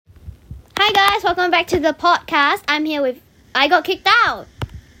Hi guys, welcome back to the podcast. I'm here with... I got kicked out.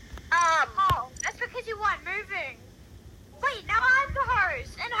 Oh, that's because you weren't moving. Wait, now I'm the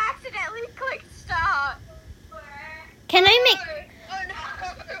host, and I accidentally clicked start. Can I make... Oh no,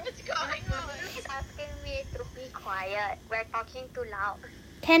 what's going on? He's asking me to be quiet. We're talking too loud.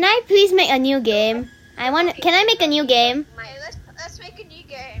 Can I please make a new game? Can I make a new game? Okay, let's make a new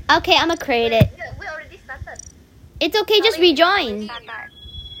game. Okay, I'm gonna create it. We already started. It's okay, just rejoin. Leave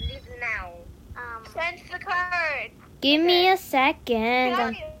now. Send the code. Give me a second.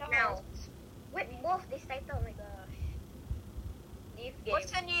 Now. Wait, move this title. Oh my gosh. Leave game. What's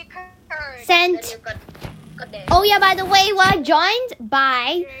the new code? Sent. Got there. Oh yeah, by the way, we're joined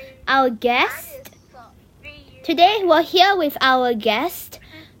by our guest. Today we're here with our guest,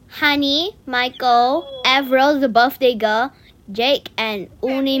 Honey, Michael, Avril, the birthday girl, Jake, and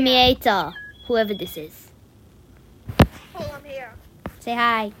Unimieta, whoever this is. Oh, I'm here. Say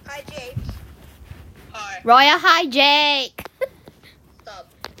hi. Hi, Jake. Hi. Roya, hi, Jake. Stop.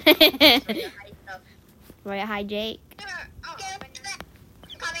 Roya, hi, Jake. I'm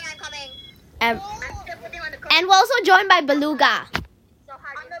coming. And, I'm still putting on the code. and we're also joined by Beluga. So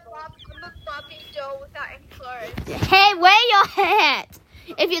hard I'm a Bobby doll without any clothes. Hey, wear your hat.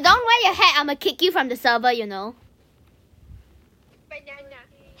 If you don't wear your hat, I'm gonna kick you from the server, you know. Banana.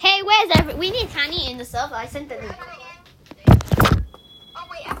 Hey, we need Honey in the server. I sent the link. Oh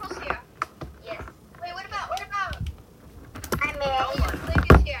wait, Apple's here. Yes. Wait, what about? I'm Oh, in.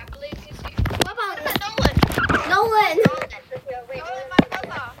 Blake is here. Blake is here. What about Nolan? Nolan? Wait, Nolan's my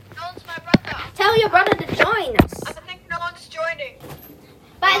brother. Nolan's my brother. Tell your brother to join us. I think Nolan's joining.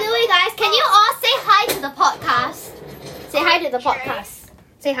 By the way, guys, can you all say hi to the podcast? Say hi to the podcast.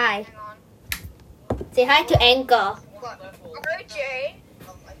 Say hi. Hang on. Say hi to Anchor. OJ.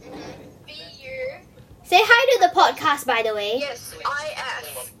 BU. Say hi to the podcast, by the way. Yes,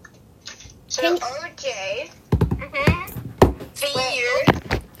 IF. So Can- OJ. Mm-hmm. BU.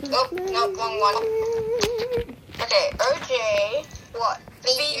 Oh, no, wrong one. Okay, OJ. What?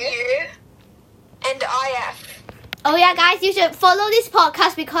 BU. And IF. Oh yeah, guys, you should follow this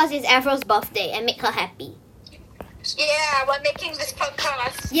podcast because it's Avril's birthday and make her happy. Yeah, we're making this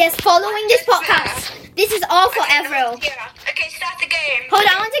podcast. Yes, following this podcast. This is all for Avril. Yeah. Okay, start the game. Hold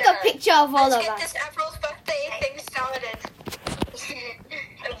on, I want to take a picture of all Let's of get us. this April's birthday thing started.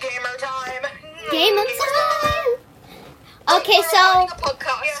 Gamer time. Gamer time. Okay, We're so recording a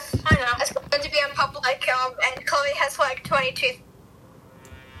podcast. Yes, I know. It's going to be on public, and Chloe has like 22,000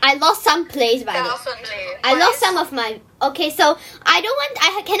 I lost some plays by the way. I lost some of my. Okay, so I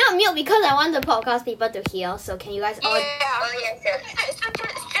cannot mute because I want the podcast people to hear. So can you guys all? Yeah. Oh, yes.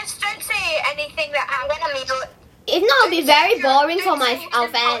 Just don't say anything that I'm gonna mute. If not, it'll be very boring for our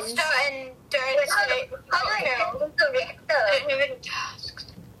fans. And don't say.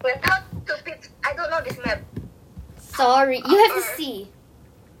 We're not stupid. I don't know this map. Sorry, you have to see.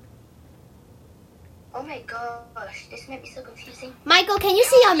 Oh my gosh, this map is so confusing. Michael, can you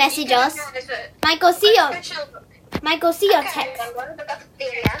see your messages? Michael, see your text. I want to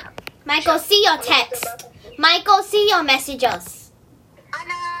cafeteria. Michael, see your text. Michael, see your messages. I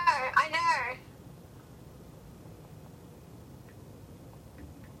know.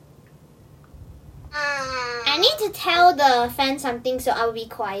 I need to tell the fans something, so I'll be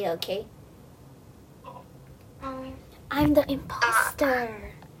quiet, okay? I'm the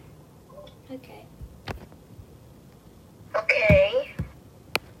imposter. Okay. Okay.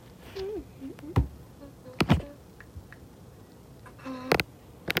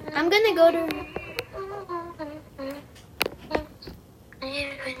 I'm gonna go to.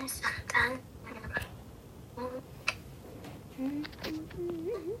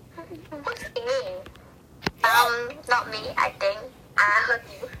 Who's singing? Not me, I think. I heard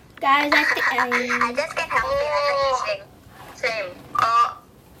you. Guys, I think I just can't help it. I heard you sing. Same.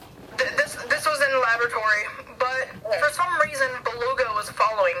 This was in the laboratory, but for some reason Beluga was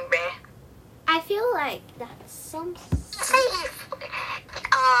following me. I feel like that's some. Say he,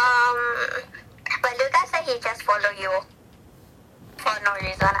 but Lucas said he just follow you for no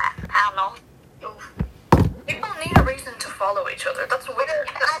reason. I don't know. People need a reason to follow each other. That's weird.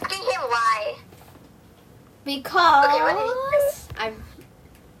 Asking him why. Because I'm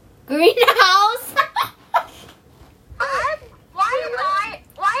greenhouse.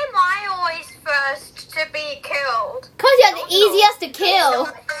 Why am I always first to be killed? Cause you're the easiest to kill.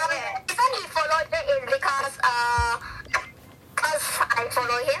 Isn't he followed me in because I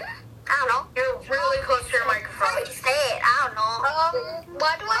follow him? I don't know. You're really close to your microphone. What he said? I don't know.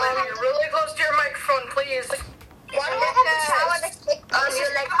 What do I have? You're really close to your microphone, please. What do I want to stick on you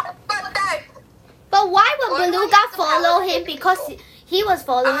like? But why would Beluga follow him? Because he was was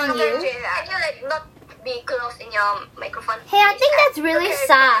following Don't you. say that. Can you like not be close in your microphone? Hey, I think that's really Okay,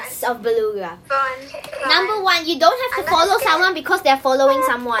 sus of Beluga. Fine. Number one, you don't have to I'm not follow scared. someone because they're following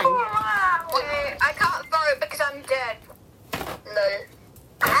someone. Okay, I can't vote because I'm dead. Lol.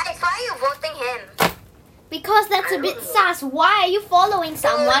 Guys, why are you voting him? Because that's a bit sus. Why are you following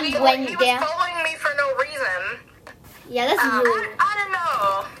someone He when was they're... following me for no reason. Yeah, that's rude. I don't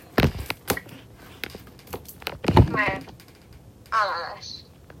know. Man. Oh,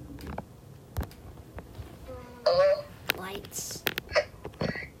 oh. Lights.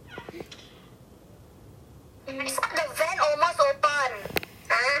 I saw the vent almost open.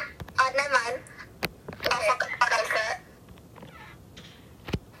 Huh? Oh, never mind. I forgot about that.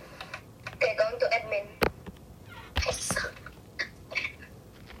 Okay, going to admin. I suck.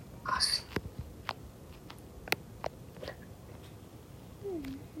 Awesome.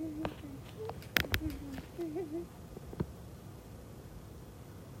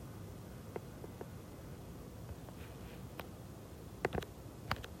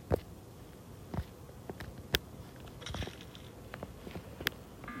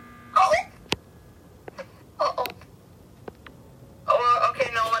 Uh-oh. Oh, okay,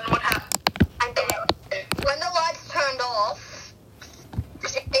 Nolan, what happened? I'm dead. When the lights turned off,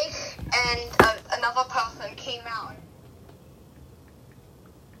 Jake and another person came out.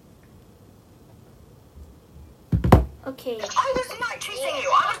 Okay. I was not chasing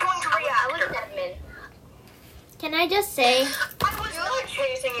you. I was going to reactor. admin. Can I just say... I was not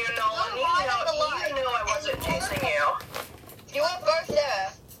chasing you, Nolan. You know I wasn't chasing you. You were both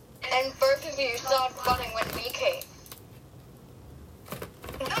there, and both of you started running when we came.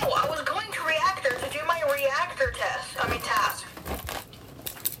 No, I was going to reactor to do my reactor task.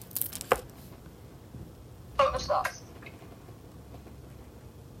 You're sus.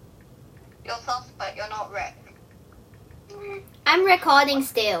 You're sus, but you're not Rick. I'm recording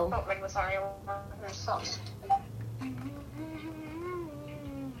still. Not Rick, sorry, you're sus.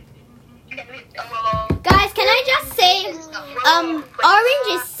 Guys, can I just say... Orange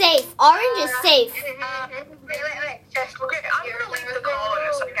is safe. Orange is safe. Wait. Just Okay, I'm gonna leave the call in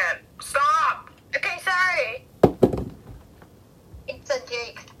a second. Stop! Okay, sorry. It's a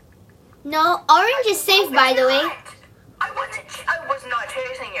Jake. No, orange is safe, by the way. I was not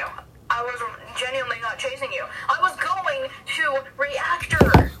chasing you. I was genuinely not chasing you. I was going to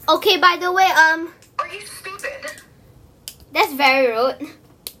reactor. Okay, by the way, Are you stupid? that's very rude.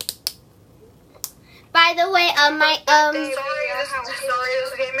 By the way, Sorry,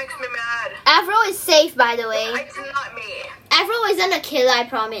 this game makes me mad. Avro is safe, by the way. It's not me. Avro isn't a killer, I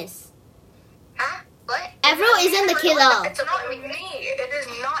promise. Huh? What? Avro isn't the killer. It's not me. It is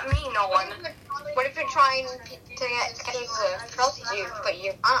not me, Nolan. What if you're trying to get people to trust you, but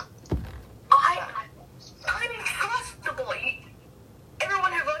you aren't? I'm trustable.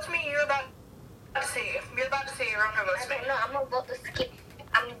 Everyone who votes me, you're about to see. You're about to see everyone who votes me. No, I'm about to skip.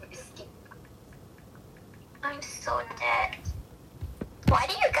 I'm gonna skip. I'm so dead. Why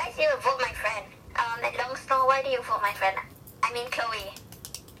do you guys even vote my friend? And Longstar, why do you vote my friend? I mean Chloe.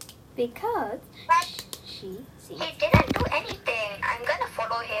 Because But she sees. he didn't do anything. I'm gonna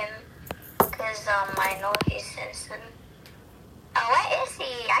follow him. Because I know he's innocent. Oh, where is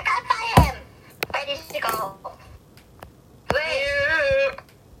he? I can't find him. Where did he go? Wait.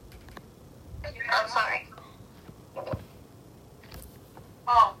 Oh, sorry.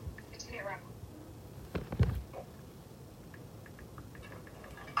 Oh, it's me around.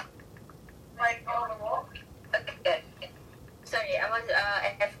 Like on the wall? Okay. Sorry, I was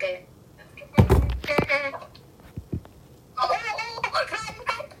AFK.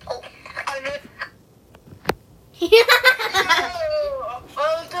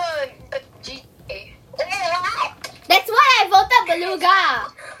 Well done, GA. That's why I voted Beluga.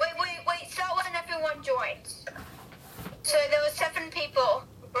 Wait, start when everyone joins. So there were 7 people.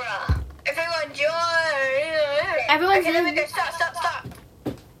 Bruh. Everyone join. Everyone's okay, let me in. go. Stop.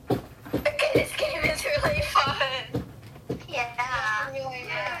 Okay, this game is really fun. Yeah.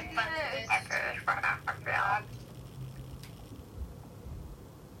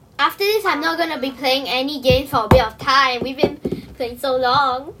 After this, I'm not gonna be playing any games for a bit of time. We've been playing so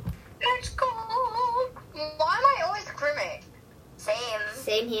long. Let's go. Why am I always screaming? Same.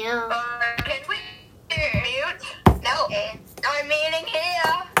 Same here. Can we mute? No. Okay. I'm meeting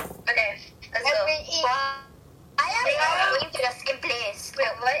here. Okay, let's go. I am going to the same place.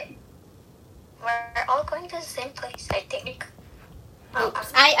 Wait, what? We're all going to the same place, I think.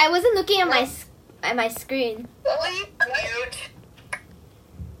 Oops. I wasn't looking at my screen. Mute.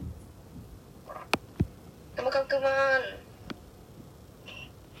 Come on.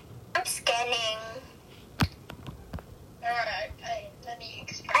 I'm scanning. Alright,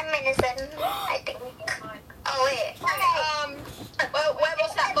 I'm innocent, I think. Oh wait. Well, where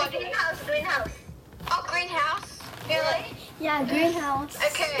was that body? Greenhouse. Oh, greenhouse. Really? Yeah, greenhouse.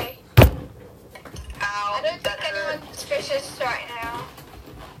 Okay. Ow, I don't that think anyone's hurt. suspicious right now.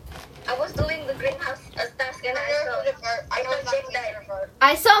 I was doing the greenhouse task and I saw that.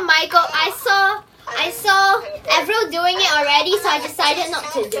 I saw Michael. I saw Avril doing it already, so I decided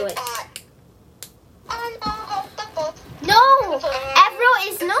not to do it. No, Avril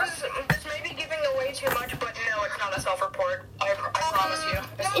is not. This may be giving away too much, but no, it's not a self-report. I promise you.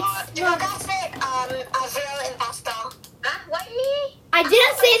 It's not. It's not. Avril imposter. Huh? Why me? I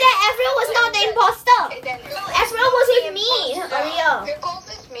didn't say that Avril was not the imposter. Avril was with me earlier. Your goal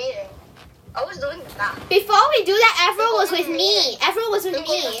is meeting. I was doing that. Before we do that, Avril was with me. Avril was with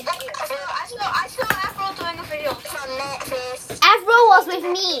me. I saw Avril doing a video. Avril was with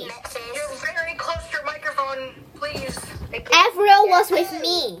me. You're very close to your microphone, please. Avril was with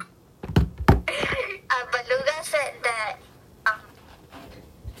me. Beluga said that.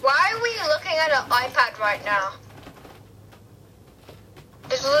 Why are we looking at an iPad right now?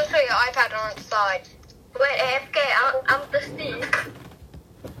 There's literally an iPad on its side. Wait, AFK, I'm the Steve.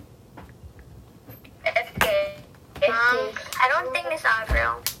 AFK. I don't think it's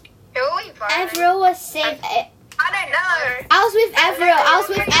Avril. Who are we fighting? Avril was safe. I don't know. I was with Avril. I was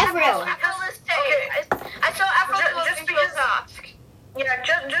with Avril. I saw Avril Just because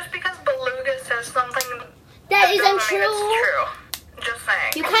just because Beluga says something That isn't doesn't mean it's true. true. Just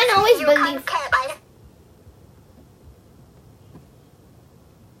saying. You can't always believe.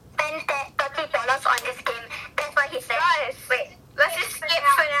 Spend $30 on this game. That's what he said. Guys, Wait. let's just skip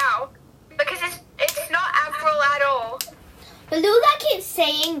for now. Because it's not Avril at all. Beluga keeps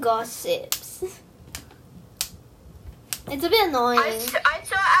saying gossips. It's a bit annoying. I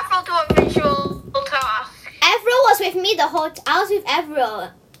saw Avril do a visual task. Avril was with me the whole I was with Avril.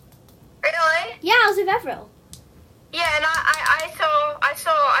 Really? Yeah, I was with Avril. Yeah, and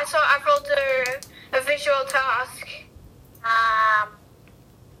I saw Avril do a visual task.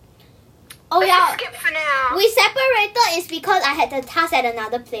 Oh Let's yeah. just skip for now. We separated is because I had the task at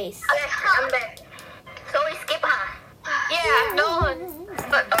another place. I'm back. So we skip, huh? Yeah, Nolan.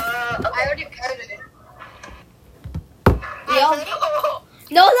 But I already heard it.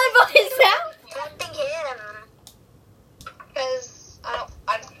 Nolan for himself. Voting him. because I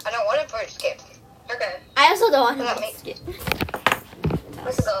don't want to vote skip. Okay, I also don't want Let to me- skip.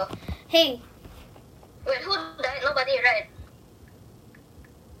 let's go. Hey, Wait, who died? Nobody, right?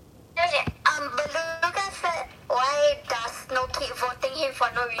 Beluga said, why does Snow keep voting him for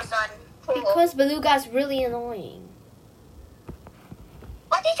no reason? because Beluga's really annoying.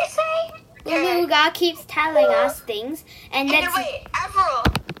 What did you say? Beluga keeps telling us things, and that's. Anyway, Avril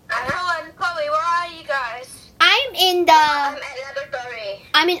and Chloe, where are you guys? I'm in I'm the. at laboratory.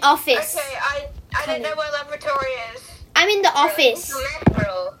 I'm in office. Okay, I don't know where laboratory is. I'm in the office. Map,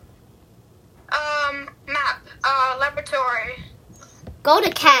 bro. Map. Laboratory. Go to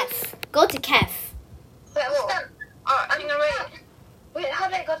CAF. Go to CAF. Wait, what's that? Hang on, wait. Wait, how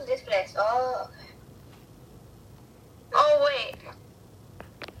did I go to this place? Oh, Oh, wait.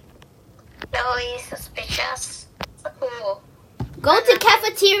 Chloe, suspicious. Cool. Go to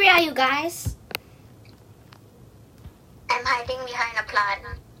cafeteria, you guys. I'm hiding behind a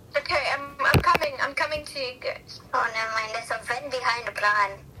plant. Okay, I'm coming to you guys. Oh, never mind. There's a vent behind the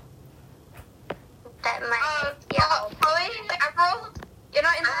plant. That might. Yeah. Chloe, Avril, you're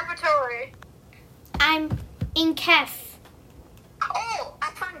not in the laboratory. I'm in CAF. Oh, I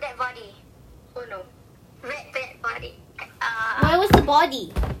found that body. Oh no. Red body. Where was the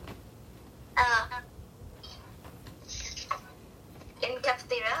body? In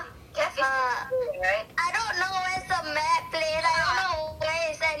cafeteria? Right? I don't know where's the map, please. I don't know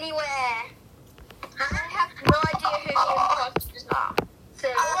where it's anywhere. I have no idea who the imposters are. So,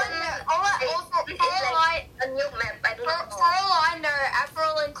 a new map. I don't For know. all I know,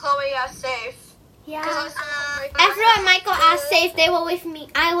 Avril and Chloe are safe. Yeah. Because Avril and Michael are safe. They were with me.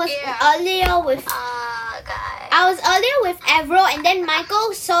 I was Yeah. earlier with. Guys. I was earlier with Avril, and then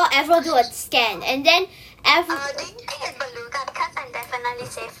Michael saw Avril do a scan, and then Avril. Do you think it's Beluga? Because I'm definitely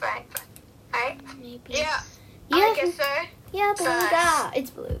safe, right? Right? Maybe. Yeah, Yeah. I guess so. Yeah, Beluga.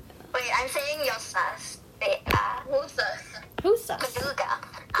 It's Beluga. Wait, I'm saying you're sus. Wait, who's sus? Who's sus? Beluga.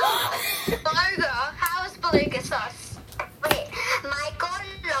 Beluga? How is Beluga sus? Wait, Michael,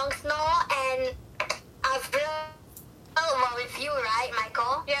 Long Snow, and Avril were with you, right,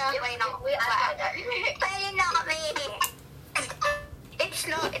 Michael? Yeah. Wait, no. Wait, not me.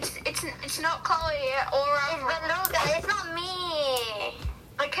 It's not Chloe or It's Avril. Beluga. It's not me.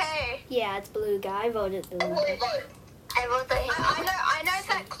 Okay. Yeah, it's Beluga. I voted Beluga. I I voted him. I know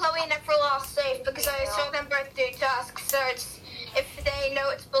that Chloe and Avril are safe because I saw them both do tasks. So it's if they know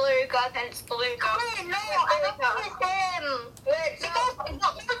it's Beluga, then it's Beluga. Wait, no, I'm not with him. Because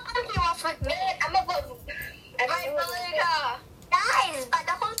he was with me. I'm a vote. Right, Beluga. Guys, but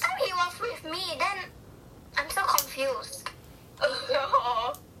the whole time he was with me, then I'm so confused.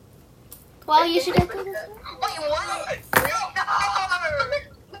 Oh. Well, you should have. Wait, what? No.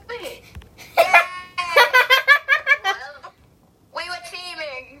 Wait. We were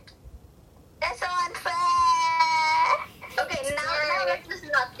teaming. That's so unfair. Okay, now this is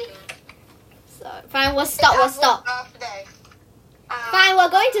nothing. So, fine, we'll stop. Fine, we're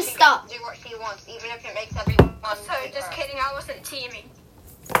going to stop. Do what she wants, even if it makes everyone. So just kidding, I wasn't teaming.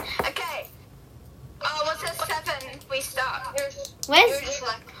 Okay. What's the 7 we start? When's You're just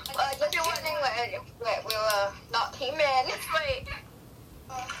like, just kidding, we were not teaming. Wait.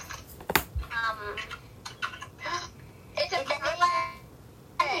 It's a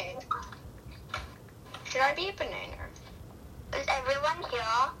Hey. Should I be a banana? Is everyone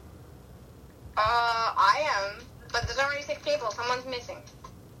here? I am, but there's already 6 people. Someone's missing.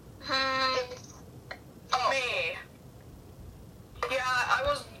 Me. Yeah, I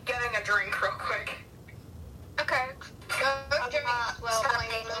was getting a drink real quick. Okay. Well,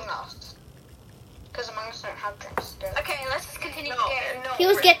 playing Among Us. Because Among Us don't have drinks still. Okay, let's just continue the game. he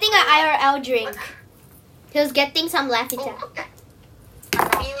was getting an IRL drink. He was getting some Laffy Taffy.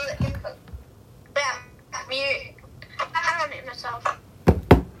 I don't need myself.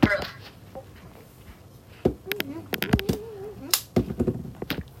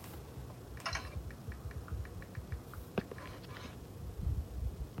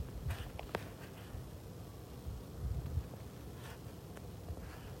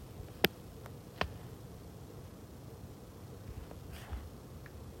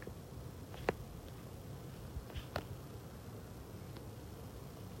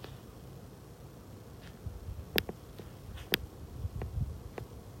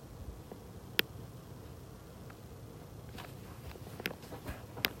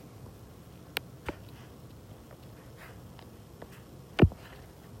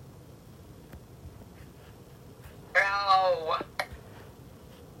 Ow.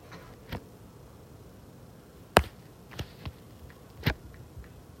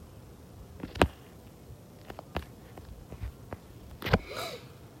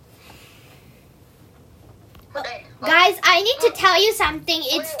 Guys, I need to tell you something.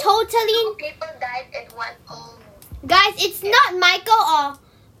 It's totally... People died at one. Guys, it's not Michael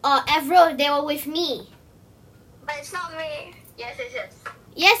or Avril. They were with me. But it's not me. Yes, it is.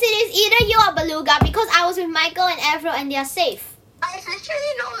 Yes, it is either you or Beluga because I was with Michael and Avril and they're safe. But it's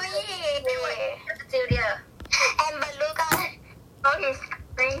literally not me. Julia. And Beluga is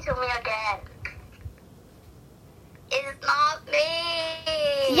screaming to me again. It's not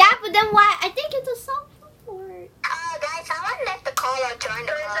me. Yeah, but then why? I think it's a song support. Guys, someone left the call or joined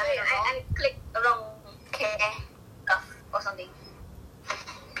the call. Sorry, I clicked the wrong stuff or something.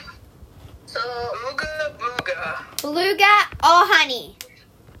 So, Booga booga. Beluga or Honey?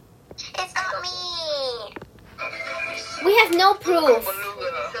 it's not me. We have no proof.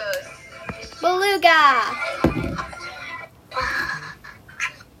 Beluga.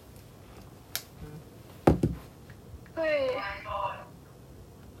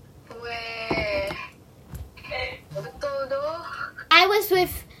 I was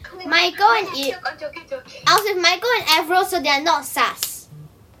with Michael and I was with Michael and Avril, so they're not sus.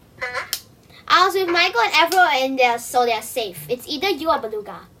 Huh? I was with Michael and Avril and they're safe. It's either you or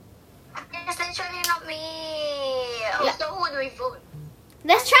Beluga. It's literally not me. Yeah. So who do we vote?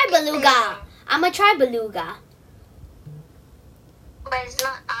 Let's try Beluga. I'ma try Beluga. But it's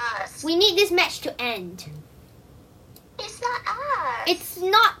not us. We need this match to end. It's not us. It's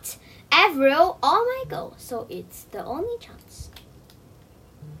not Avril or Michael, so it's the only chance.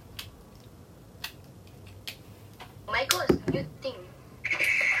 Michael is muting.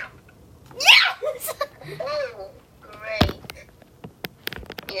 Yes! Oh, great.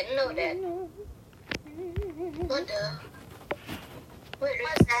 You didn't know that. What the? Wait,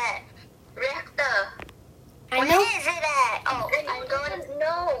 what's that? Reactor. I know. Where is it at? Oh, I'm going.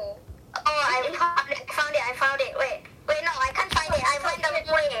 No. Oh, I found it. Wait, no, I can't find it. I went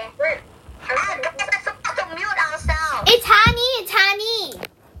the way. Guys, we're supposed to mute ourselves. It's Honey.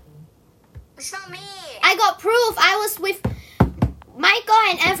 It's not me. I got proof. I was with Michael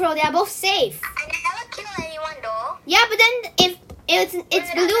and Avril. They are both safe. I never killed anyone though. Yeah, but then if it's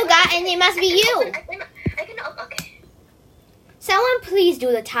Beluga and it must be you. I cannot. Okay. Someone please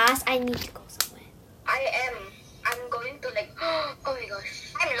do the task. I need to go somewhere. I'm going to like. Oh my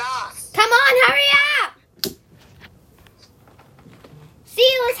gosh. I'm lost. Come on, hurry up! See,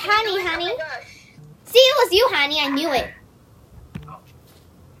 it was Honey, honey. See, it was you, honey. I knew it.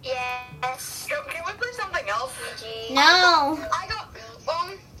 Yes. Can we play something else? GG. No. I got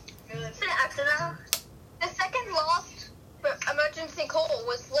accident. The second last emergency call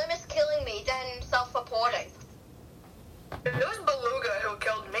was Limus killing me, then self-reporting. It was Beluga who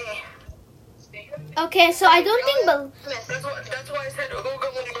killed me. Okay, so I don't think That's why I said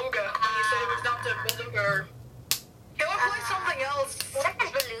Ooga Beluga. You said it was not the Beluga. Can we play something else?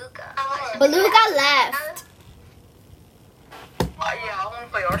 Second Beluga. Beluga left. Yeah, I want to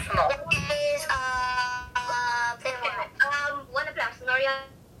play Arsenal. Is play what? Wanna play Arsenal?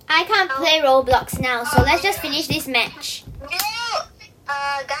 I can't play Roblox now, so let's just finish this match.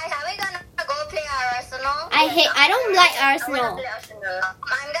 Guys, are we gonna go play Arsenal? I don't like Arsenal.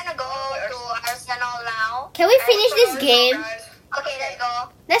 I'm gonna go to Arsenal now. Can we finish this game? Okay, let's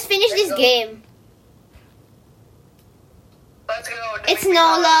go. Let's finish this game. Let's go. It's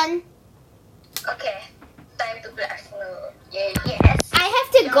Nolan. Okay, time to play Arsenal. Yes. I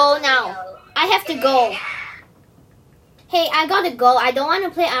have to go now. I have to go. Hey, I gotta go. I don't want to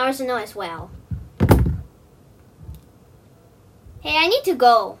play Arsenal as well. Hey, I need to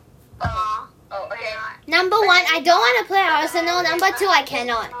go. Okay. Number 1, I don't want to play Arsenal. Number 2, I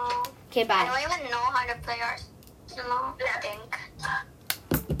cannot. Okay, I bye. don't even know how to play Arsenal. I think.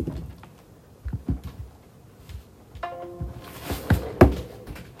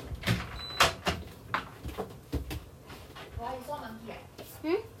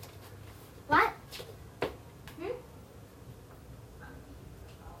 What?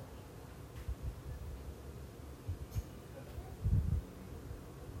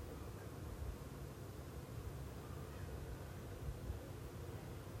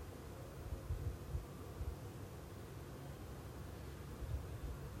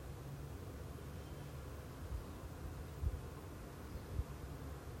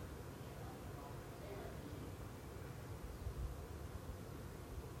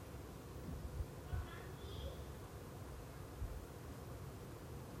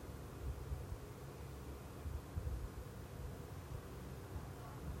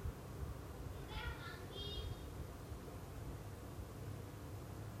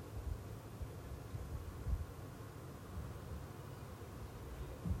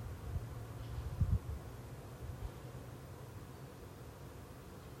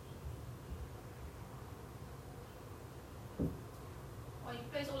 Oh, you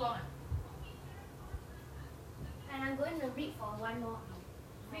play so long. And I'm going to read for one more hour.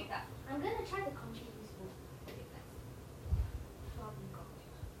 Read that. I'm going to try to complete this book.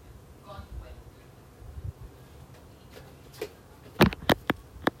 Go on. Wait.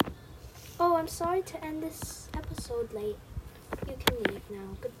 Oh, I'm sorry to end this episode late. You can leave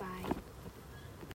now. Goodbye.